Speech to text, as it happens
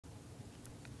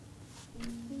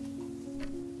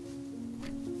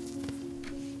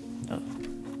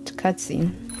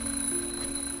Cutscene.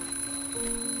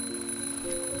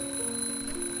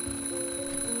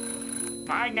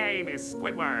 My name is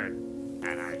Squidward,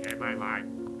 and I hate my life.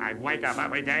 I wake up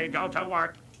every day, go to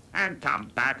work, and come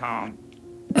back home.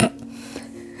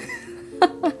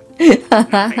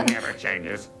 Nothing ever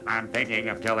changes. I'm thinking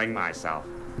of killing myself.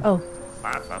 Oh.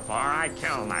 But before I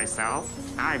kill myself,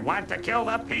 I want to kill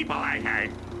the people I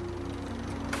hate.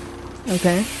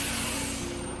 Okay.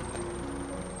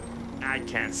 I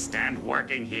can't stand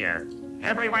working here.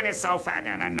 Everyone is so fat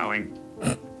and annoying.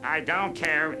 I don't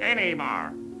care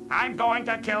anymore. I'm going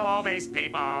to kill all these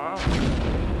people.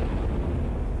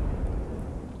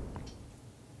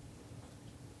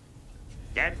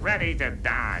 Get ready to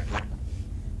die.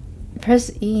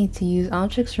 Press E to use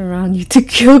objects around you to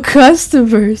kill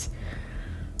customers.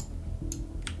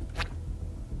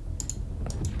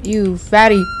 You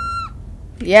fatty.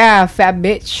 Yeah, fat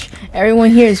bitch. Everyone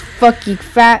here is fucking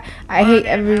fat. I hate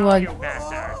everyone.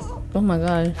 Oh my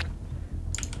god.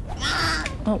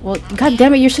 Oh, well, god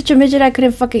damn it, you're such a midget I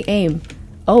couldn't fucking aim.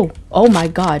 Oh my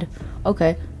god.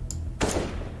 Okay.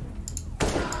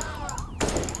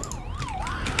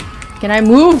 Can I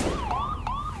move?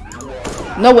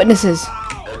 No witnesses.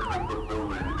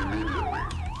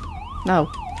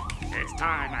 No. It's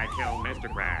time I kill Mr.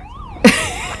 Krabs.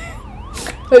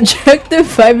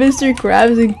 Objective by Mr.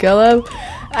 Krabs and kill him.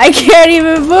 I can't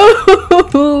even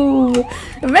move.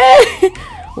 Man,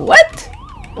 what?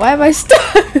 Why am I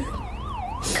stuck?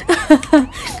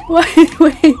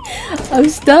 Wait, I'm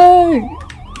stuck.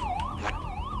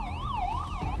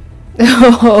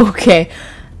 Okay.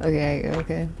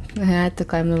 I had to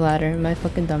climb the ladder. My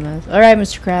fucking dumbass. Alright,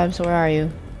 Mr. Krabs, where are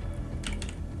you?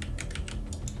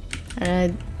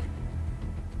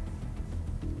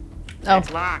 Oh.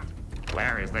 It's locked.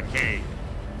 Where is the key?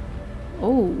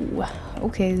 Oh,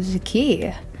 okay, there's a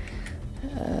key.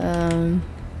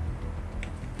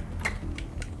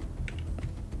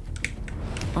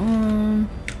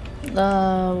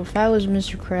 If I was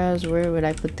Mr. Krabs, where would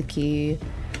I put the key?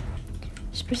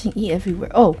 Just pressing E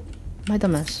everywhere. Oh, my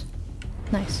dumbass.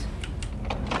 Nice.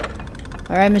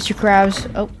 Alright, Mr. Krabs.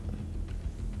 Oh.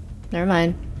 Never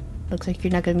mind. Looks like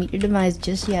you're not gonna meet your demise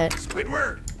just yet.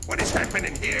 Squidward, what is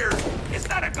happening here? It's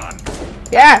not a gun.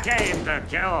 Yeah! I came to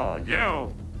kill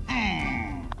you.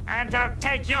 And to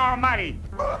take your money.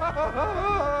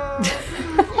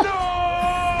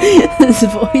 His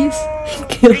voice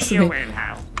kills See you me. in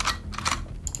hell.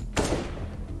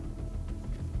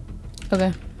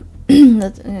 Okay.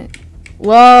 That's it.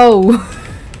 Whoa!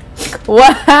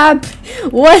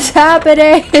 What's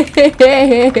happening?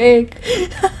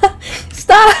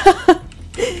 Stop!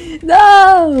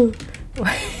 No!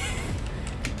 Bro!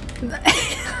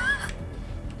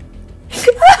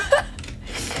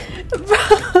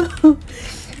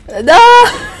 No!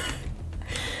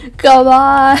 Come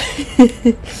on!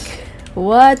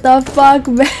 What the fuck,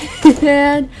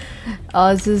 man?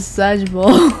 Oh, this is such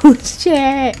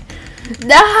bullshit!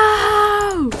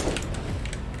 No!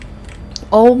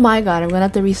 Oh my god, I'm gonna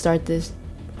have to restart this.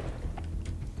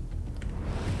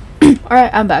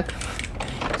 Alright, I'm back.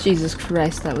 Jesus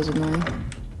Christ, that was annoying.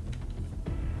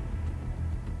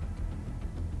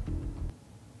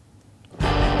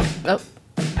 Oh.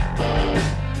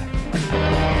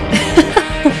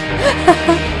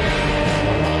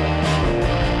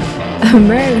 A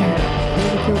murder.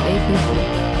 They killed 8 people.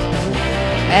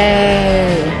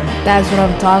 Hey, that's what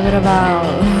I'm talking about.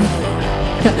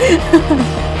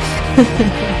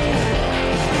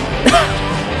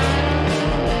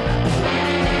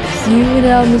 See you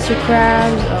now, Mr.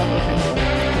 Krabs. Oh,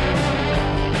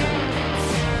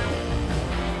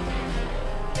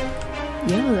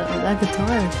 okay. Yo, that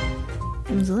guitar.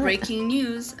 It was lit. Breaking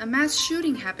news, a mass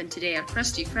shooting happened today at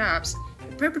Krusty Krabs.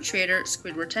 The perpetrator,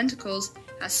 Squidward Tentacles,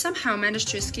 has somehow managed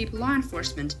to escape law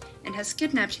enforcement and has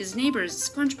kidnapped his neighbors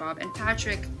SpongeBob and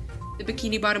Patrick. The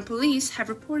Bikini Bottom police have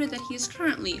reported that he is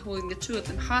currently holding the 2 of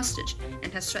them hostage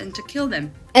and has threatened to kill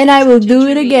them. And I will do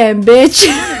it again, bitch.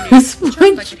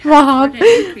 SpongeBob,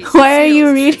 why are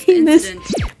you reading this?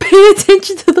 Pay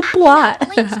attention to the plot. I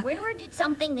can't believe Squidward did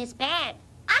something this bad.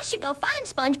 I should go find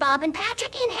SpongeBob and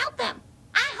Patrick and help them.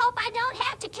 I hope I don't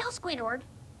have to kill Squidward.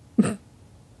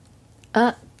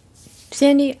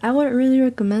 Sandy, I wouldn't really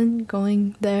recommend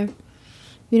going there.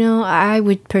 You know, I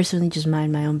would personally just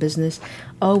mind my own business.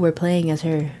 Oh, we're playing as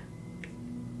her.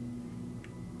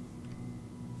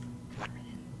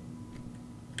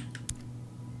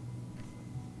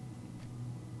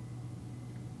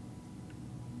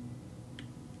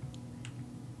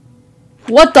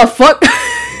 What the fuck?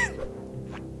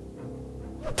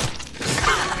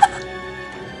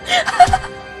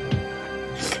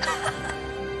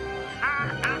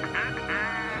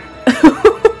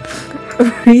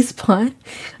 respawn?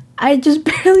 I just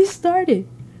barely started.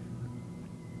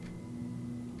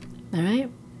 Alright.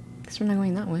 Guess we're not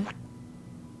going that way.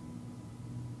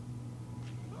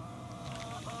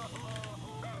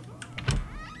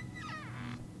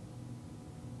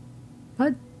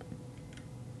 What?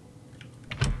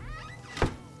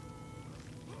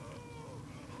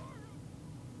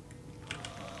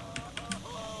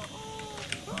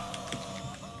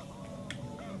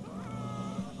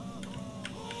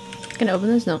 Can I open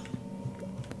this? No.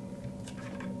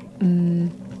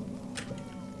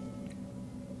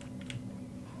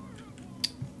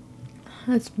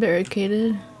 That's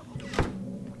barricaded.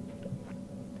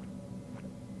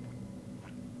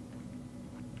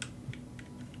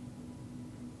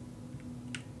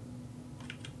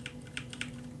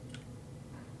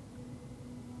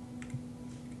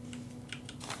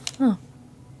 Oh.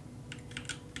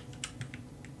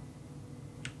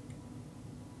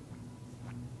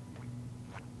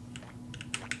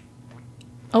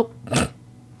 Oh.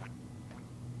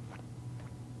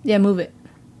 Yeah, move it.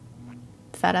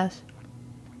 Fat ass.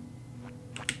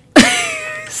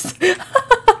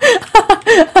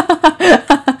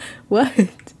 What?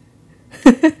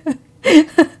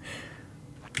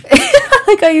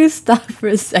 Like how you stopped for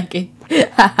a second.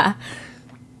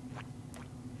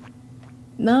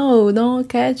 No, don't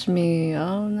catch me.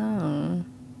 Oh no.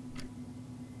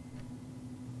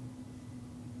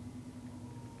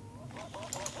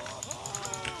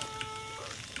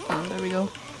 Oh, there we go.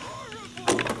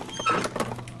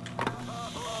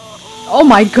 Oh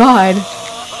my god.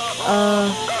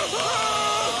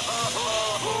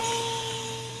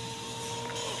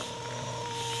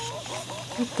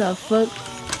 What the fuck?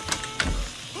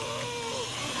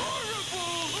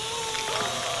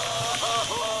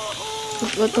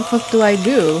 What the fuck do I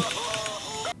do?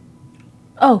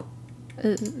 Oh,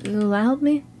 it'll help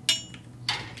me?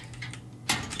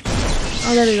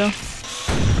 Oh, there we go.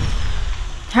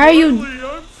 How are you? Finally,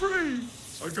 I'm free.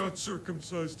 I got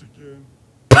circumcised again.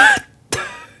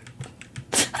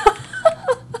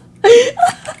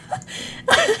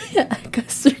 Yeah, I got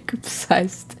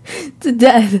circumcised to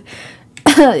death.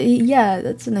 Yeah,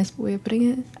 that's a nice way of putting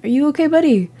it. Are you okay,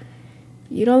 buddy?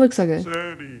 You don't look so good.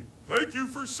 Sandy, thank you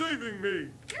for saving me.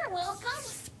 You're welcome.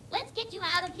 Let's get you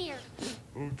out of here.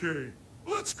 Okay,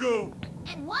 let's go.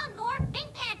 And one more thing,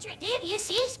 Patrick. Did you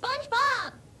see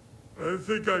SpongeBob? I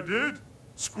think I did.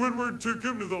 Squidward took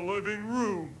him to the living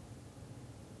room.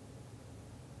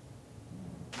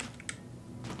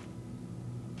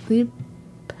 Lead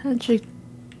Patrick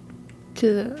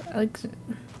to the exit.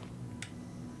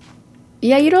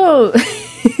 Yeah, you don't.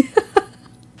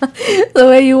 The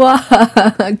way you walk.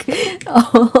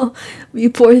 Oh, you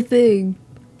poor thing.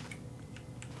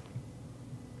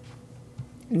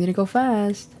 You need to go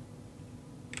fast.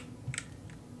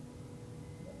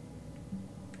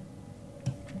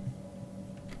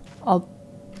 I'll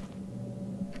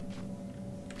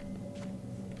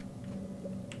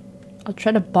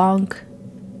try to bonk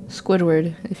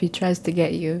Squidward if he tries to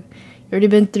get you. You've already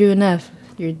been through enough.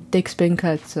 Your dick's been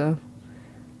cut, so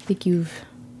I think you've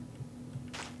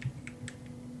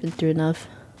been through enough.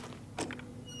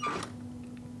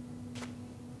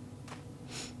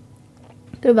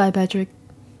 Goodbye, Patrick.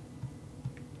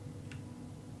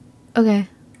 Okay.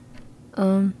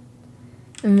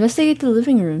 Investigate the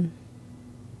living room.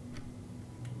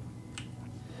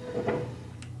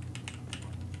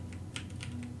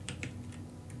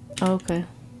 Okay.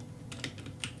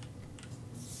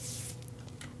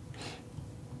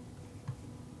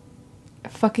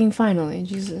 Fucking finally,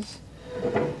 Jesus.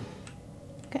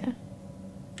 Okay.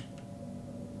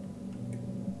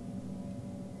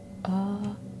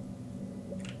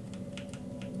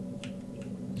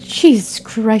 Jesus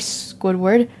Christ,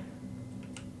 Squidward.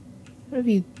 What have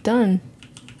you done?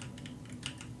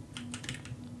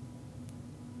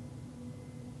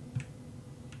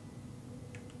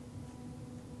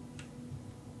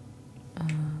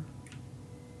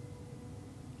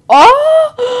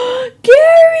 Oh,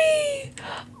 Gary!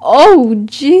 Oh,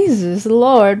 Jesus,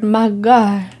 Lord, my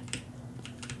God.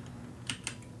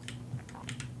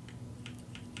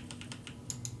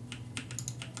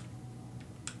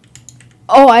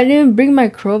 Oh, I didn't bring my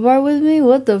crowbar with me?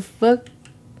 What the fuck?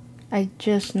 I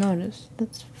just noticed.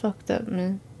 That's fucked up,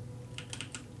 man.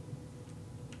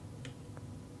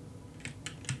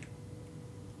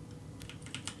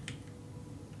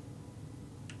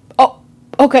 Oh,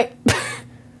 okay.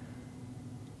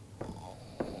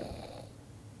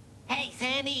 Hey,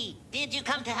 Sandy, did you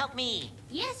come to help me?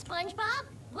 Yes, SpongeBob.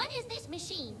 What is this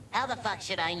machine? How the fuck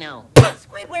should I know?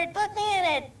 Squidward put me in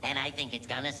it, and I think it's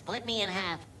gonna split me in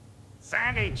half.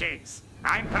 Sandy cheeks,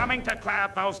 I'm coming to clear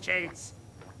up those cheeks.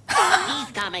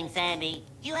 He's coming, Sandy.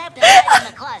 You have to hide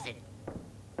in the closet.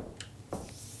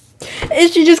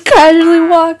 And she just casually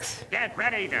walks. Get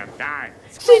ready to die.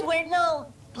 Squidward,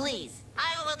 no. Please.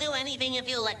 I will do anything if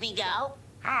you let me go.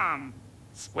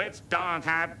 Squids don't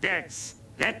have dicks.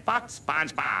 Get fucked,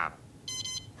 SpongeBob.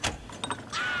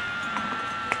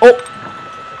 Oh.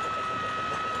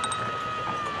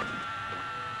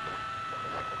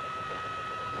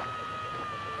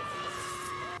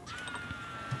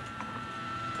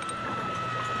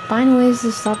 Find ways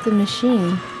to stop the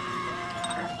machine.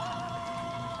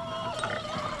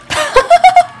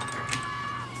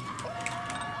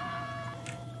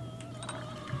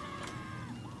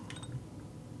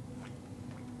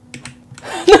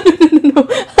 No.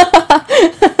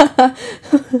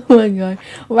 Oh my god.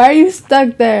 Why are you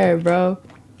stuck there, bro?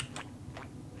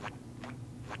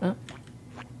 Oh.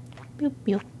 Boop,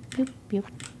 boop, boop, boop.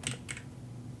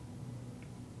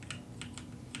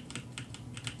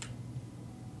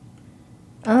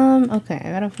 Okay,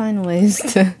 I gotta find ways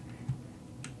to...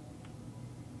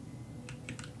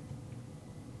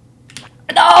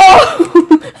 No!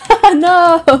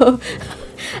 No!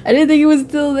 I didn't think it was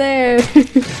still there.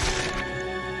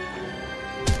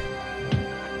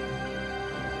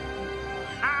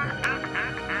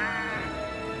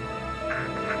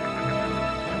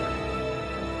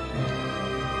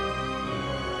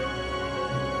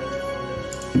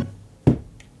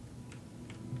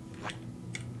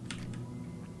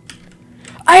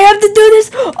 I have to do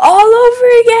this all over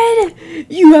again!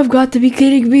 You have got to be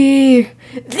kidding me!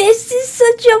 This is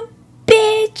such a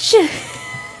bitch!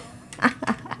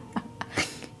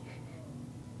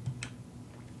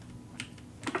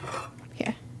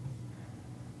 Okay.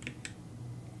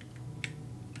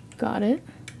 Got it.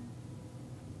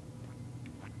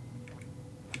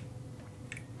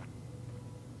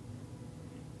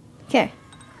 Okay.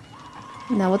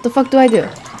 Now what the fuck do I do?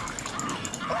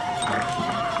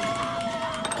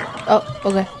 Oh,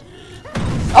 okay.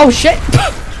 Oh shit!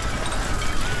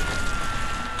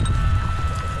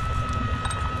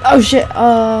 Oh shit,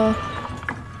 oh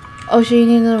shit, you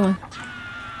need another one.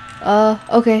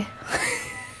 Okay.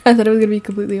 I thought it was gonna be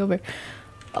completely over.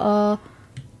 Don't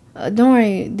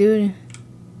worry, dude.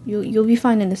 You'll be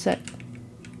fine in a sec.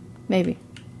 Maybe.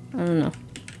 I don't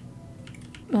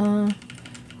know.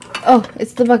 Oh,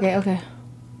 it's the bucket, okay.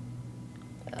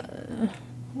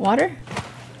 Water?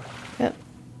 Yep.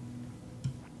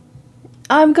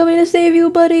 I'm coming to save you,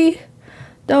 buddy.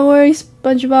 Don't worry,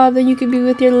 SpongeBob. Then you can be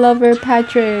with your lover,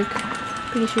 Patrick.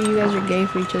 Pretty sure you guys are gay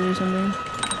for each other or something.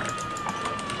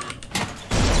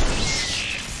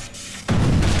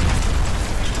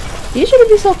 You shouldn't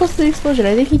be so close to the explosion.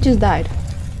 I think he just died.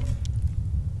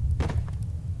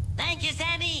 Thank you,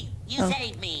 Sandy. You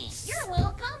saved me. You're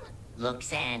welcome. Look,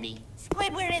 Sandy.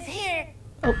 Squidward is here.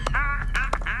 Oh.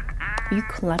 Are you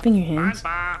clapping your hands?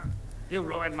 SpongeBob, you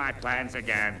ruined my plans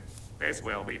again. This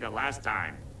will be the last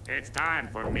time. It's time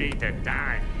for me to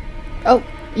die. Oh,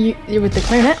 you're with the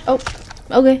clarinet? Oh,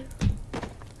 okay.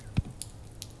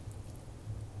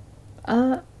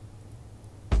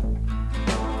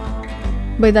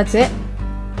 Wait, that's it?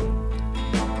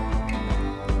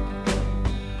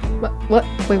 What?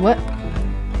 Wait, what?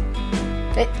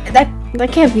 That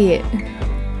can't be it.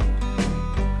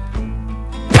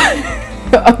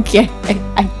 Okay,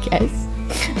 I guess.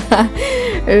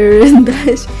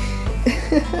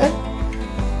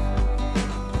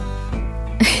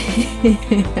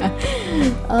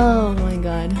 Oh my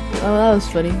god. Oh, that was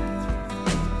funny.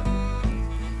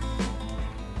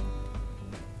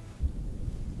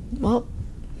 Well,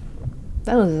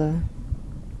 that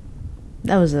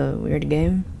was a weird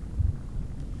game.